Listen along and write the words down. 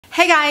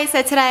Hey guys,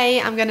 so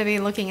today I'm going to be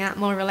looking at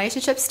more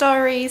relationship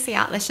stories.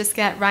 Yeah, let's just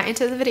get right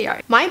into the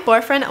video. My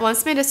boyfriend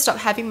wants me to stop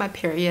having my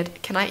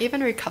period. Can I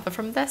even recover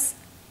from this?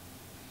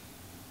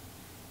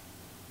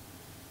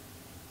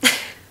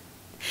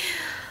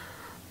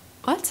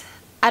 What?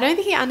 I don't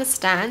think he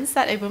understands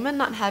that a woman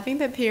not having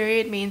the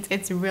period means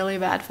it's really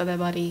bad for their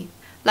body.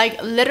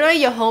 Like,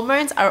 literally your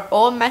hormones are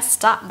all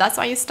messed up. That's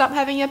why you stop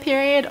having your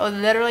period, or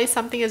literally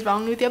something is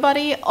wrong with your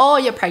body, or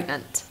you're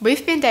pregnant.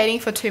 We've been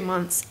dating for 2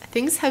 months.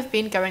 Things have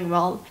been going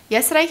well.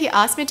 Yesterday he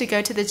asked me to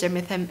go to the gym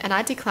with him and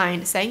I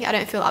declined, saying I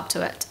don't feel up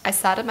to it. I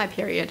started my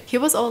period. He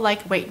was all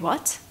like, wait,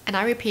 what? And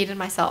I repeated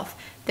myself.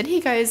 Then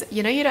he goes,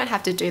 you know you don't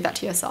have to do that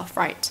to yourself,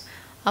 right?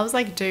 I was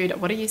like, dude,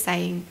 what are you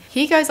saying?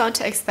 He goes on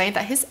to explain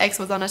that his ex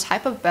was on a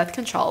type of birth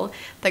control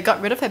that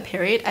got rid of her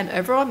period and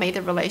overall made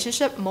the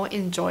relationship more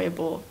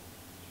enjoyable.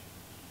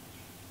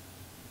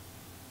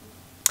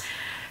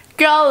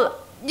 Girl,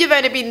 you've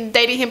only been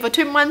dating him for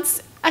 2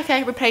 months.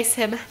 Okay, replace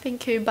him.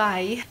 Thank you,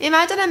 bye.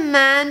 Imagine a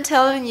man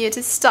telling you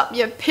to stop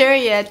your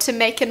period to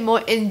make it more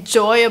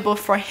enjoyable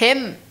for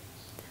him.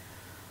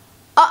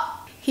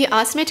 Oh, he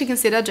asked me to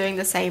consider doing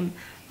the same.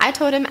 I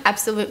told him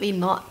absolutely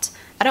not.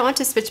 I don't want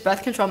to switch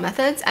birth control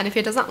methods, and if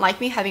he doesn't like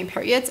me having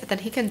periods, then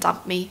he can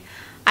dump me.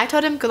 I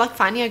told him good luck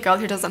finding a girl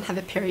who doesn't have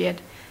a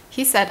period.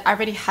 He said, I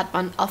already had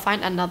one, I'll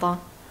find another.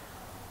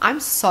 I'm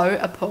so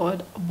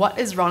appalled. What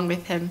is wrong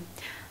with him?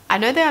 I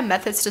know there are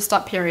methods to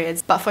stop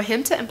periods, but for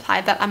him to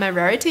imply that I'm a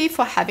rarity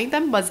for having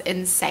them was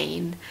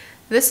insane.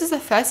 This is the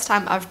first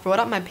time I've brought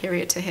up my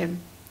period to him.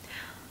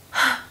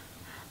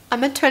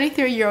 I'm a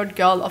 23-year-old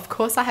girl, of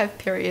course I have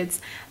periods.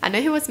 I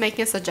know he was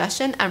making a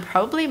suggestion and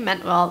probably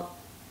meant well.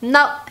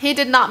 No, he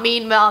did not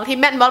mean well. He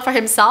meant well for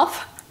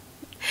himself.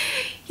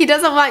 He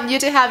doesn't want you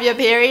to have your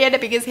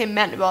period because he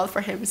meant well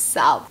for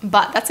himself.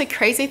 But that's a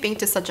crazy thing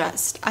to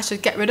suggest. I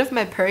should get rid of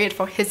my period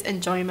for his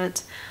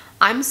enjoyment.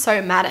 I'm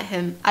so mad at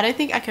him. I don't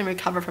think I can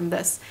recover from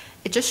this.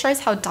 It just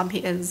shows how dumb he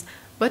is.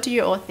 What do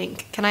you all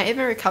think? Can I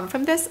even recover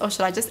from this, or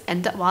should I just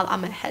end it while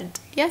I'm ahead?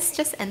 Yes,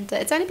 just end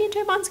it. It's only been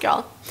 2 months,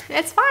 girl.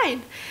 It's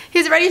fine.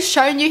 He's already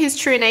shown you his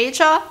true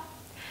nature.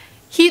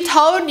 He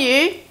told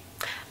you,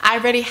 I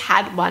already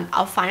had one.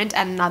 I'll find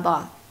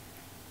another.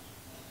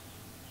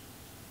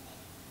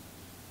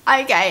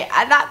 Okay,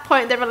 at that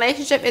point, the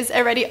relationship is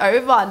already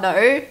over.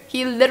 No,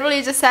 he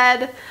literally just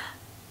said,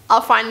 I'll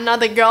find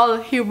another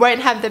girl who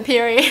won't have the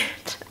period.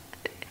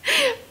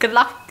 Good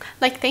luck.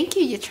 Like, thank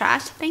you, you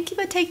trash. Thank you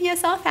for taking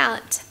yourself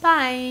out.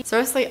 Bye.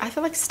 Seriously, I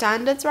feel like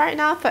standards right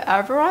now for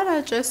everyone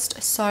are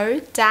just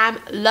so damn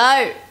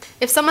low.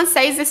 If someone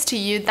says this to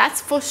you, that's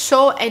for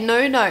sure a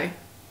no-no.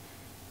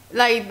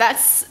 Like,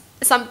 that's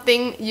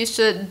something you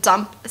should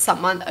dump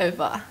someone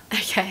over.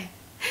 Okay.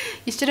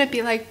 You shouldn't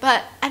be like,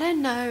 but I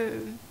don't know.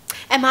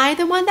 Am I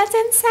the one that's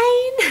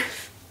insane?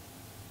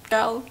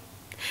 Girl.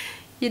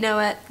 You know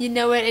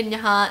it in your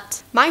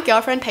heart. My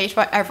girlfriend paid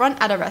for everyone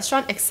at a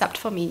restaurant except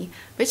for me,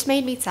 which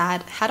made me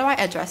sad. How do I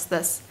address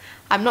this?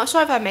 I'm not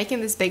sure if I'm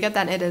making this bigger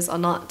than it is or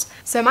not.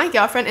 So my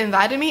girlfriend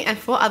invited me and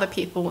 4 other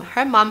people,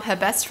 her mum, her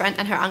best friend,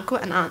 and her uncle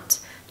and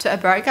aunt, to a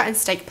burger and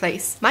steak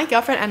place. My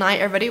girlfriend and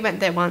I already went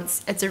there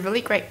once. It's a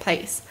really great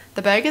place.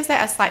 The burgers there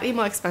are slightly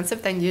more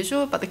expensive than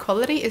usual, but the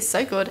quality is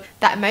so good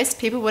that most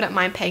people wouldn't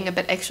mind paying a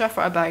bit extra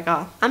for a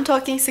burger. I'm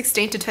talking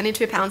 16 to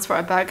 22 pounds for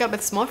a burger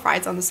with small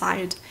fries on the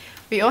side.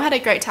 We all had a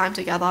great time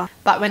together,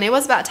 but when it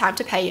was about time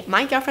to pay,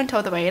 my girlfriend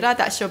told the waiter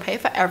that she'll pay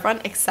for everyone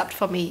except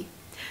for me.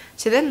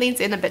 She then leans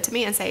in a bit to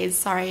me and says,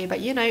 sorry, but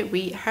you know,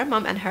 her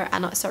mum and her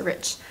are not so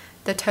rich.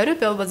 The total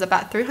bill was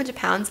about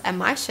 £300 and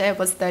my share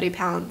was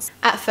 £30.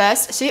 At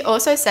first, she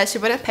also said she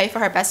wouldn't pay for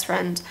her best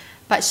friend,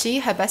 but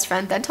her best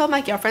friend, then told my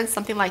girlfriend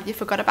something like, you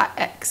forgot about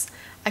X.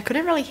 I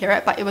couldn't really hear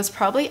it, but it was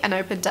probably an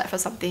open debt for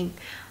something.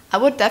 I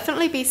would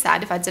definitely be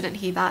sad if I didn't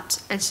hear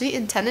that, and she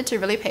intended to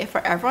really pay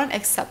for everyone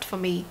except for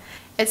me.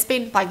 It's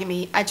been bugging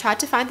me. I tried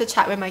to find the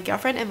chat where my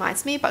girlfriend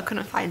invites me but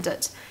couldn't find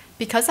it,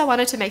 because I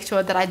wanted to make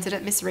sure that I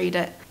didn't misread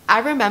it. I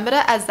remembered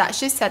it as that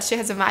she said she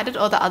has invited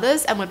all the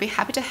others and would be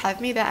happy to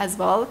have me there as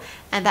well,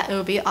 and that it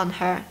will be on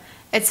her.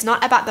 It's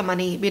not about the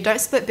money. We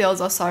don't split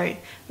bills or so.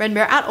 When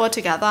we're out all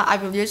together, I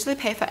will usually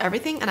pay for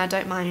everything and I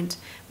don't mind.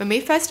 When we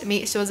first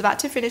meet, she was about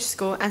to finish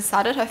school and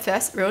started her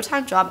first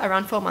real-time job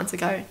around 4 months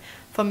ago.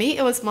 For me,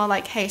 it was more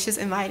like, hey, she's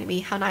inviting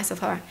me, how nice of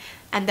her.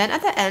 And then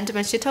at the end,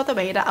 when she told the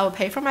waiter I will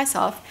pay for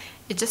myself,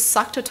 it just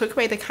sucked or took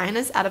away the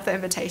kindness out of the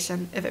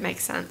invitation, if it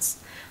makes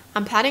sense.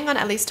 I'm planning on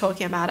at least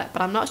talking about it,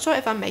 but I'm not sure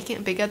if I'm making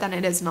it bigger than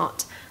it is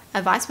not.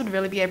 Advice would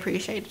really be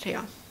appreciated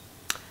here.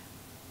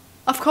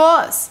 Of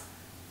course!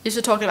 You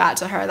should talk about it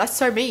to her. That's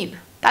so mean.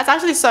 That's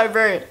actually so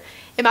rude.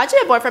 Imagine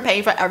your boyfriend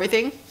paying for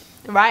everything,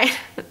 right?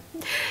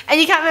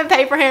 And you can't even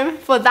pay for him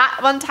for that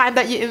one time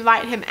that you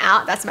invite him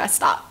out. That's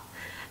messed up.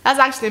 That's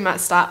actually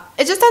messed up.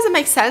 It just doesn't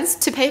make sense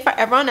to pay for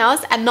everyone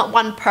else and not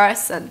one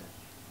person.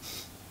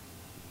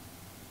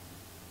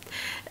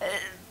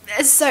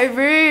 It's so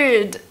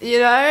rude, you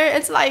know?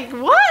 It's like,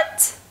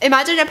 what?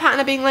 Imagine your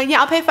partner being like, yeah,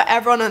 I'll pay for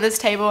everyone on this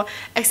table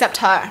except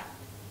her.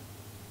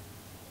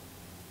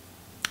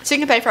 She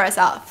can pay for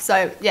herself,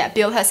 so yeah,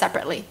 bill her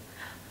separately.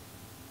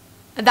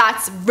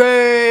 That's rude.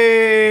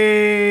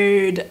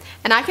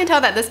 And I can tell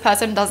that this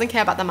person doesn't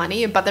care about the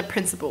money, but the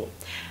principle.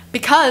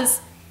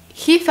 Because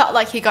he felt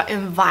like he got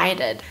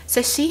invited.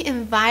 So she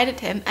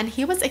invited him and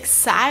he was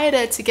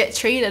excited to get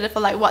treated for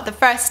like what, the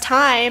first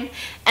time,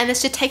 and then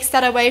she takes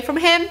that away from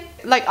him.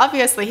 Like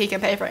obviously he can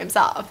pay for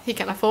himself, he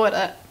can afford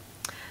it.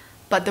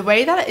 But the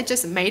way that it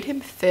just made him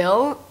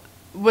feel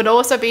would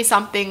also be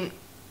something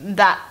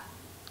that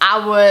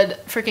I would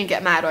freaking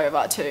get mad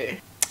over too.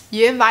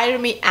 You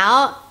invited me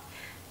out,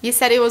 you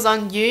said it was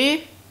on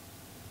you,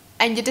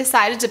 and you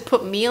decided to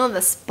put me on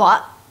the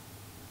spot.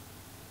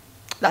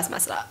 That's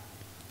messed up.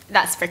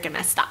 That's freaking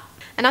messed up.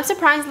 And I'm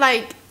surprised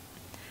like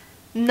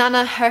none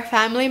of her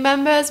family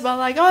members were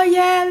like, oh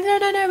yeah,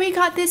 no, we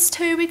got this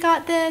too, we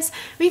got this,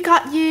 we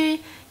got you,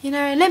 you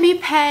know, let me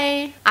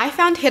pay. I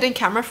found hidden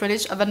camera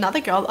footage of another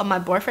girl on my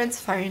boyfriend's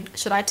phone.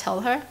 Should I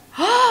tell her?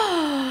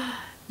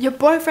 Your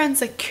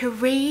boyfriend's a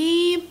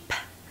creep.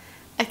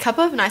 A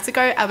couple of nights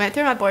ago, I went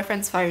through my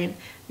boyfriend's phone.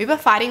 We were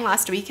fighting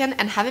last weekend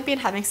and haven't been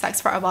having sex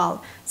for a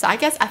while, so I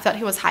guess I thought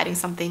he was hiding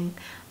something.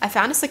 I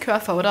found a secure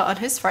folder on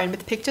his phone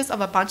with pictures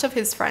of a bunch of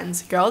his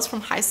friends, girls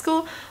from high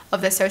school,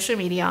 of their social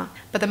media.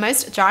 But the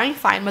most jarring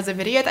find was a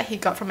video that he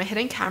got from a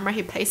hidden camera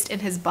he placed in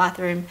his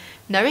bathroom,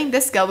 knowing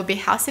this girl would be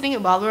house sitting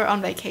while we were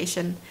on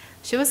vacation.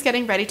 She was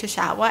getting ready to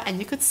shower and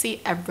you could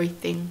see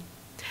everything.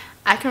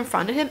 I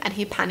confronted him and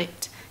he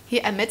panicked. He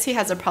admits he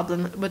has a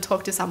problem, would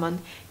talk to someone.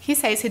 He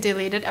says he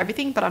deleted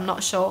everything, but I'm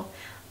not sure.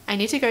 I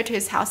need to go to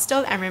his house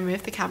still and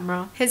remove the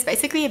camera. He's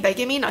basically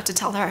begging me not to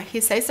tell her. He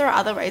says there are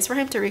other ways for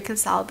him to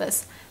reconcile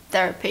this.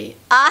 Therapy.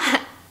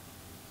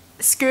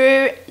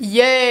 Screw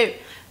you.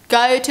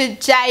 Go to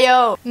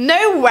jail.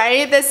 No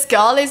way this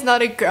girl is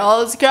not a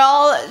girl's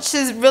girl.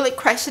 She's really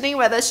questioning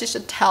whether she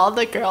should tell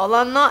the girl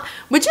or not.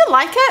 Would you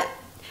like it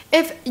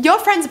if your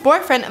friend's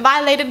boyfriend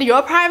violated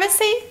your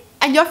privacy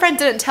and your friend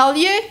didn't tell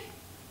you?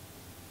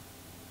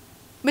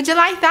 Would you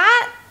like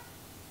that?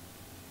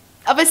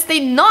 Obviously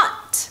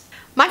not.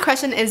 My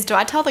question is, do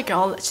I tell the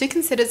girl? She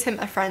considers him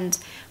a friend.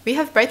 We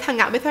have both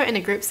hung out with her in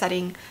a group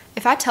setting.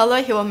 If I tell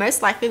her, he will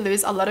most likely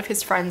lose a lot of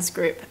his friends'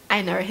 group.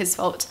 I know, his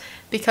fault.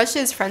 Because she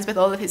is friends with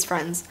all of his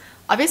friends.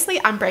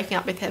 Obviously, I'm breaking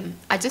up with him.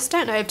 I just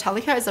don't know if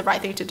telling her is the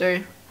right thing to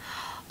do,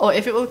 or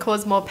if it will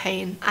cause more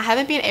pain. I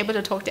haven't been able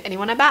to talk to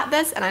anyone about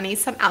this, and I need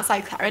some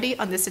outside clarity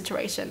on this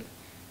situation.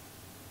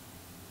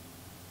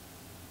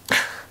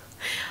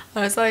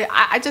 Honestly,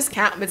 I just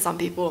can't with some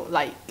people.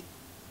 Like,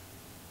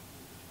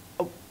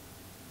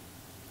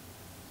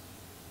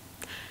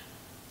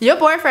 your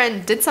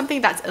boyfriend did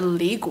something that's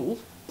illegal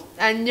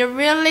and you're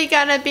really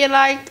gonna be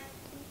like,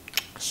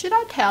 should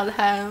I tell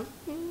her?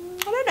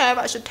 I don't know if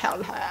I should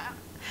tell her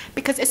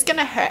because it's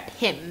gonna hurt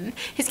him.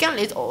 He's gonna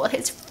lose all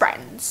his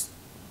friends.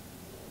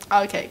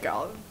 Okay,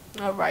 girl.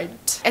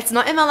 Alright. It's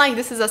not even like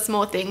this is a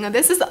small thing.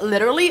 This is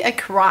literally a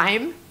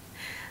crime.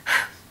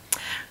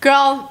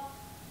 Girl,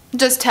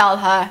 just tell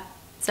her.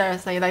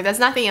 Seriously, like there's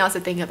nothing else to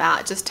think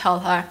about. Just tell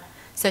her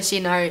so she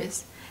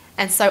knows.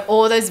 And so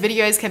all those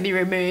videos can be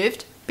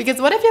removed.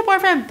 Because what if your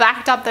boyfriend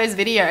backed up those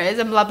videos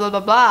and blah, blah,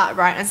 blah, blah,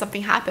 right? And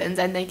something happens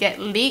and they get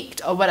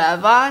leaked or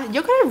whatever.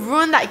 You're going to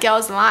ruin that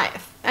girl's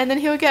life. And then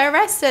he'll get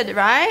arrested,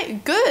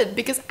 right? Good,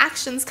 because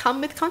actions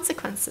come with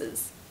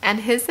consequences.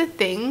 And here's the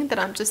thing that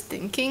I'm just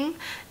thinking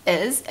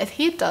is if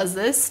he does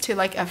this to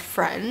like a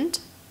friend,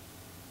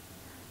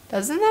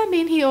 doesn't that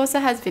mean he also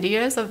has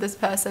videos of this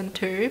person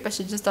too, but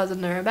she just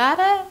doesn't know about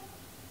it?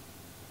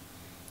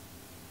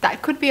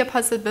 That could be a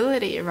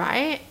possibility,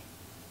 right?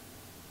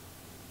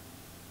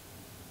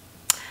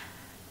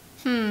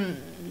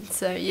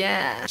 So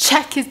yeah,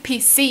 check his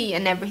PC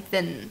and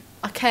everything.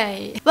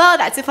 Okay, well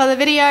that's it for the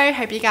video.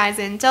 Hope you guys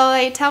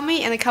enjoyed. Tell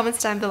me in the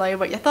comments down below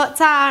what your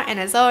thoughts are, and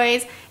as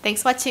always,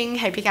 thanks for watching.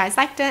 Hope you guys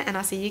liked it, and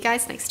I'll see you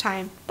guys next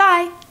time.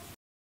 Bye.